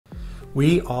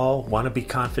We all want to be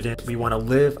confident, we want to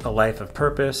live a life of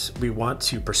purpose, we want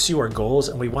to pursue our goals,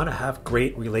 and we want to have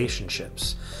great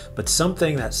relationships. But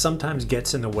something that sometimes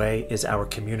gets in the way is our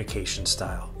communication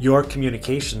style. Your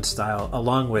communication style,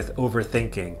 along with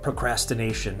overthinking,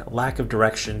 procrastination, lack of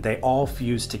direction, they all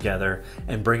fuse together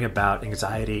and bring about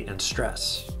anxiety and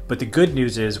stress. But the good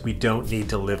news is we don't need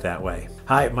to live that way.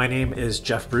 Hi, my name is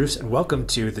Jeff Bruce and welcome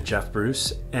to The Jeff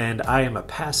Bruce, and I am a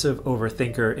passive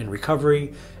overthinker in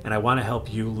recovery, and I want to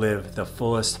help you live the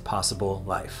fullest possible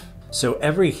life. So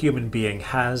every human being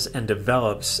has and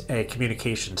develops a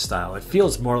communication style. It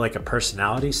feels more like a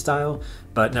personality style,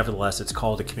 but nevertheless it's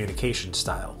called a communication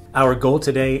style. Our goal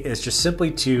today is just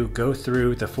simply to go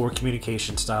through the 4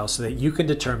 communication styles so that you can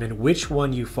determine which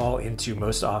one you fall into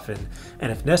most often,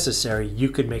 and if necessary, you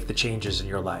could make the changes in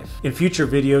your life. In future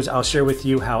videos, I'll share with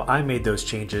you how I made those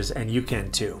changes, and you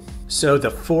can too. So the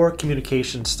 4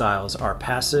 communication styles are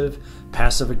passive,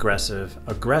 passive-aggressive,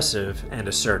 aggressive, and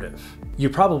assertive. You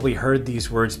probably heard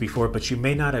these words before, but you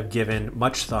may not have given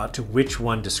much thought to which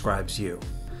one describes you.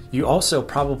 You also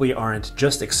probably aren't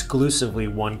just exclusively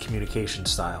one communication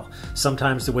style.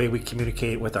 Sometimes the way we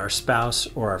communicate with our spouse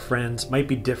or our friends might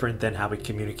be different than how we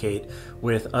communicate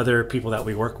with other people that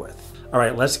we work with. All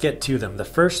right, let's get to them. The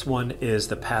first one is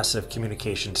the passive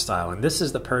communication style, and this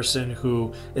is the person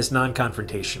who is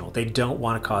non-confrontational. They don't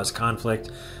want to cause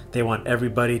conflict. They want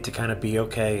everybody to kind of be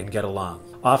okay and get along.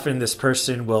 Often this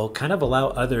person will kind of allow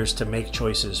others to make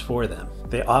choices for them.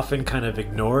 They often kind of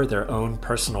ignore their own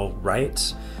personal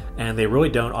rights, and they really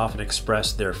don't often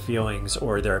express their feelings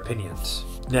or their opinions.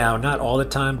 Now, not all the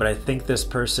time, but I think this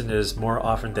person is more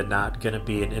often than not going to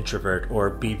be an introvert or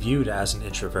be viewed as an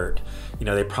introvert. You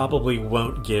know, they probably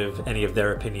won't give any of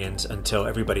their opinions until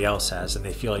everybody else has, and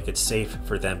they feel like it's safe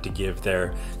for them to give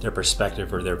their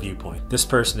perspective or their viewpoint. This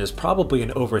person is probably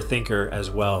an overthinker as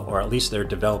well, or at least they're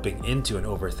developing into an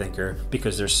overthinker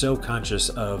because they're so conscious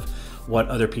of what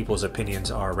other people's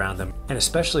opinions are around them, and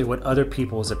especially what other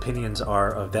people's opinions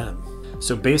are of them.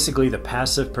 So basically, the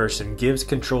passive person gives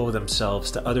control of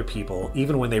themselves to other people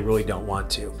even when they really don't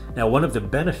want to. Now, one of the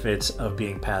benefits of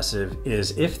being passive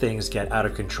is if things get out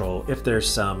of control, if there's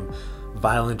some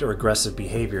violent or aggressive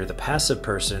behavior, the passive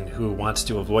person who wants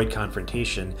to avoid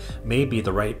confrontation may be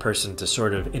the right person to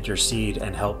sort of intercede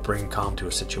and help bring calm to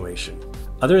a situation.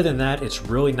 Other than that, it's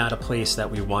really not a place that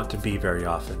we want to be very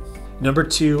often. Number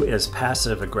 2 is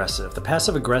passive-aggressive. The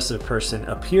passive-aggressive person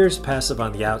appears passive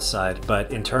on the outside,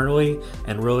 but internally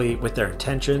and really with their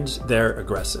intentions, they're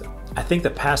aggressive. I think the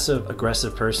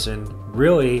passive-aggressive person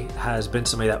really has been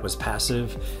somebody that was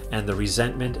passive, and the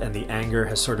resentment and the anger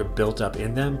has sort of built up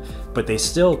in them, but they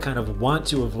still kind of want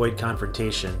to avoid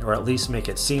confrontation, or at least make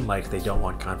it seem like they don't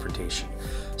want confrontation.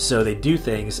 So they do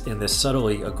things in this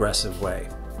subtly aggressive way.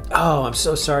 Oh, I'm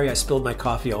so sorry I spilled my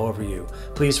coffee all over you.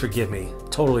 Please forgive me.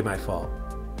 Totally my fault.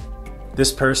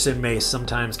 This person may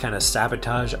sometimes kind of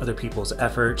sabotage other people's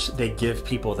efforts. They give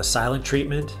people the silent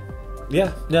treatment.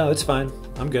 Yeah, no, it's fine.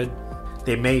 I'm good.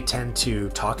 They may tend to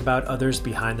talk about others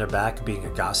behind their back, being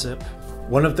a gossip.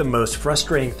 One of the most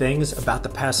frustrating things about the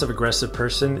passive-aggressive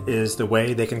person is the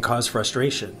way they can cause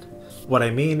frustration. What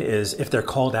I mean is, if they're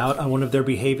called out on one of their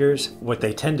behaviors, what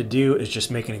they tend to do is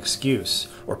just make an excuse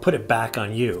or put it back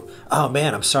on you. Oh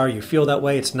man, I'm sorry you feel that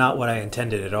way. It's not what I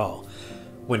intended at all.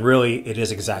 When really it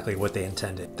is exactly what they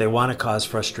intended. They want to cause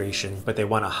frustration, but they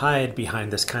want to hide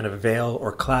behind this kind of veil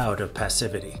or cloud of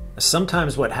passivity.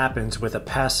 Sometimes what happens with a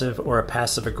passive or a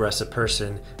passive-aggressive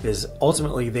person is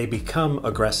ultimately they become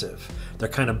aggressive. They're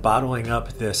kind of bottling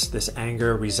up this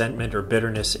anger, resentment, or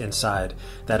bitterness inside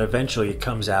that eventually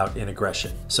comes out in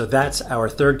aggression. So that's our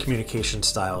 3rd communication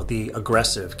style, the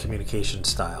aggressive communication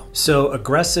style. So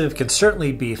aggressive can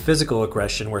certainly be physical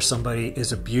aggression where somebody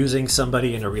is abusing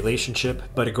somebody in a relationship,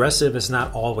 but aggressive is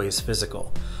not always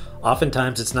physical.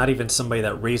 Oftentimes it's not even somebody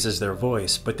that raises their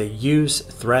voice, but they use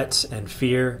threats and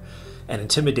fear and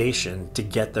intimidation to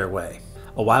get their way.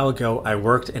 A while ago, I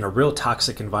worked in a real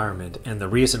toxic environment, and the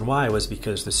reason why was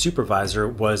because the supervisor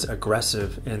was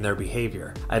aggressive in their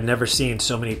behavior. I'd never seen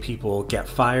so many people get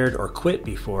fired or quit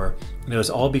before, and it was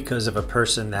all because of a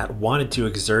person that wanted to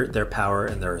exert their power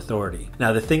and their authority.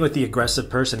 Now, the thing with the aggressive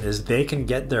person is they can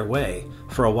get their way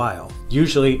for a while.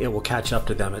 Usually, it will catch up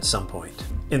to them at some point.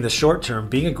 In the short term,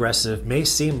 being aggressive may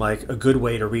seem like a good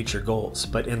way to reach your goals,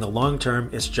 but in the long term,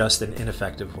 it's just an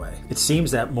ineffective way. It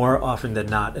seems that more often than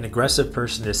not, an aggressive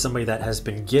person is somebody that has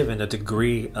been given a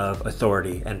degree of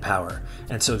authority and power,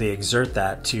 and so they exert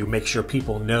that to make sure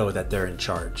people know that they're in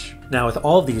charge. Now, with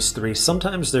all these 3,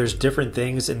 sometimes there's different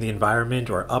things in the environment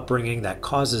or upbringing that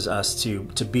causes us to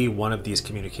be one of these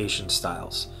communication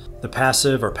styles. The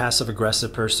passive or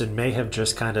passive-aggressive person may have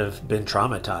just kind of been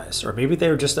traumatized, or maybe they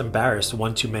were just embarrassed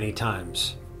one too many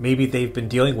times. Maybe they've been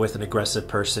dealing with an aggressive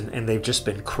person and they've just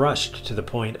been crushed to the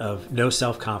point of no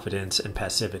self-confidence and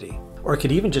passivity. Or it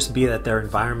could even just be that their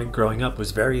environment growing up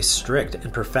was very strict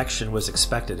and perfection was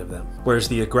expected of them. Whereas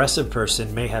the aggressive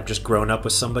person may have just grown up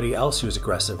with somebody else who's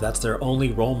aggressive. That's their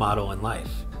only role model in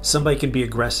life. Somebody can be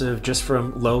aggressive just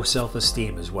from low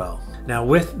self-esteem as well. Now,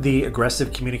 with the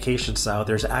aggressive communication style,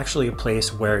 there's actually a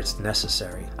place where it's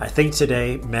necessary. I think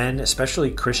today, men,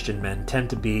 especially Christian men, tend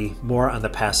to be more on the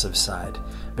passive side.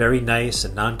 Very nice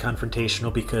and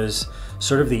non-confrontational because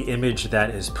sort of the image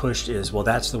that is pushed is, well,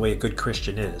 that's the way a good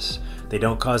Christian is. They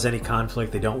don't cause any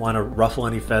conflict, they don't want to ruffle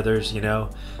any feathers,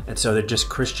 and so they're just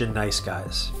Christian nice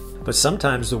guys. But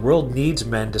sometimes the world needs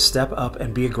men to step up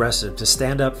and be aggressive, to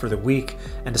stand up for the weak,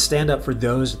 and to stand up for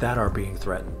those that are being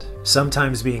threatened.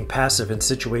 Sometimes being passive in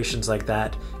situations like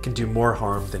that can do more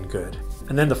harm than good.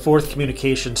 And then the fourth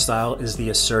communication style is the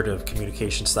assertive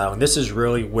communication style, and this is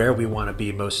really where we want to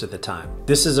be most of the time.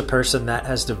 This is a person that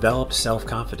has developed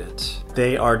self-confidence.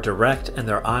 They are direct and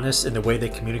they're honest in the way they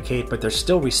communicate, but they're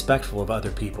still respectful of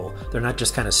other people. They're not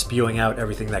just kind of spewing out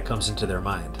everything that comes into their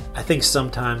mind. I think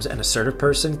sometimes an assertive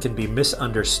person can be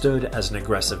misunderstood as an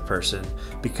aggressive person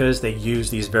because they use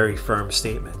these very firm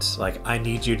statements like, I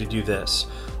need you to do this,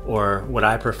 or what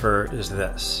I prefer is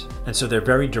this. And so they're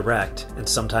very direct, and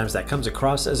sometimes that comes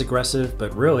across as aggressive,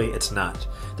 but really it's not.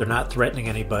 They're not threatening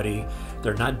anybody,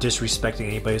 they're not disrespecting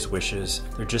anybody's wishes,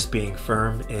 they're just being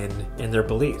firm in their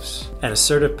beliefs. An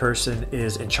assertive person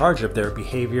is in charge of their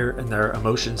behavior and their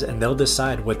emotions, and they'll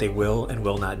decide what they will and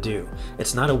will not do.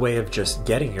 It's not a way of just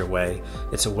getting your way,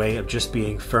 it's a way of just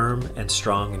being firm and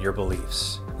strong in your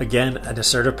beliefs. Again, an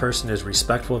assertive person is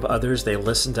respectful of others, they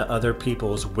listen to other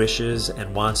people's wishes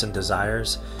and wants and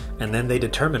desires, and then they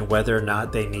determine whether or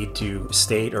not they need to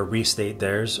state or restate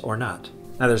theirs or not.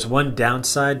 Now there's one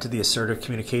downside to the assertive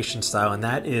communication style, and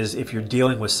that is if you're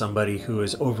dealing with somebody who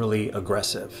is overly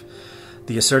aggressive.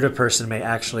 The assertive person may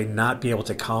actually not be able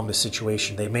to calm the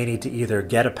situation. They may need to either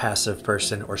get a passive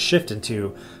person or shift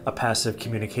into a passive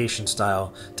communication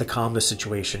style to calm the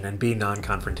situation and be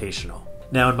non-confrontational.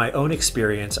 Now, in my own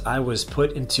experience, I was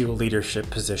put into a leadership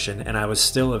position and I was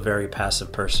still a very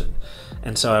passive person.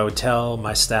 And so I would tell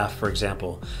my staff, for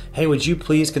example, hey, would you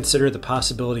please consider the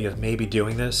possibility of maybe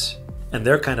doing this? And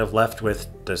they're kind of left with,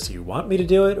 does he want me to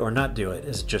do it or not do it?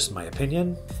 Is it just my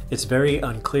opinion? It's very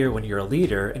unclear when you're a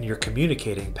leader and you're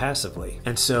communicating passively.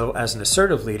 And so as an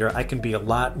assertive leader, I can be a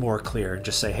lot more clear and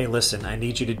just say, hey, listen, I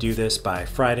need you to do this by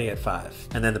Friday at 5.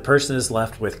 And then the person is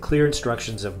left with clear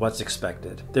instructions of what's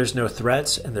expected. There's no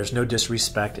threats and there's no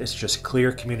disrespect. It's just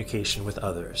clear communication with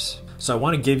others. So I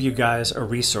want to give you guys a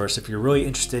resource if you're really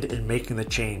interested in making the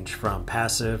change from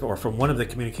passive or from one of the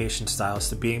communication styles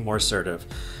to being more assertive.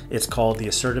 It's called the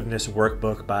Assertiveness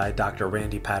Workbook by Dr.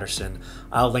 Randy Patterson.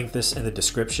 I'll link this in the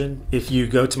description. If you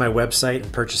go to my website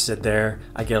and purchase it there,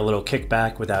 I get a little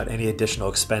kickback without any additional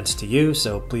expense to you,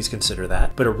 so please consider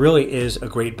that. But it really is a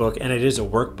great book, and it is a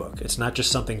workbook. It's not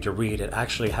just something to read, it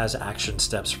actually has action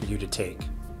steps for you to take.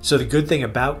 So the good thing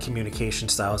about communication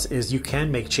styles is you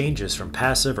can make changes from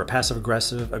passive or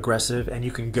passive-aggressive, aggressive, and you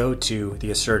can go to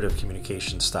the assertive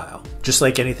communication style. Just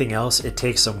like anything else, it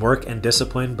takes some work and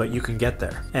discipline, but you can get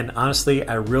there. And honestly,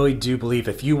 I really do believe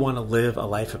if you want to live a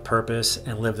life of purpose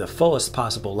and live the fullest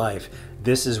possible life,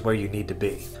 this is where you need to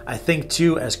be. I think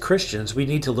too, as Christians, we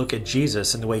need to look at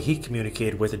Jesus and the way he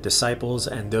communicated with the disciples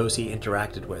and those he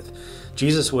interacted with.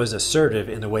 Jesus was assertive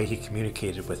in the way he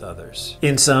communicated with others.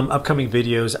 In some upcoming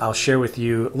videos, I'll share with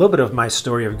you a little bit of my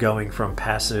story of going from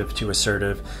passive to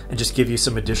assertive and just give you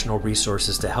some additional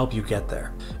resources to help you get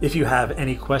there. If you have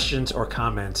any questions or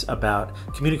comments about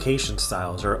communication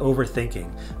styles or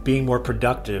overthinking, being more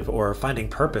productive, or finding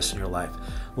purpose in your life,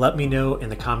 let me know in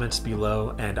the comments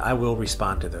below and I will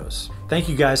respond to those. Thank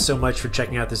you guys so much for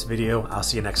checking out this video. I'll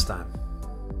see you next time.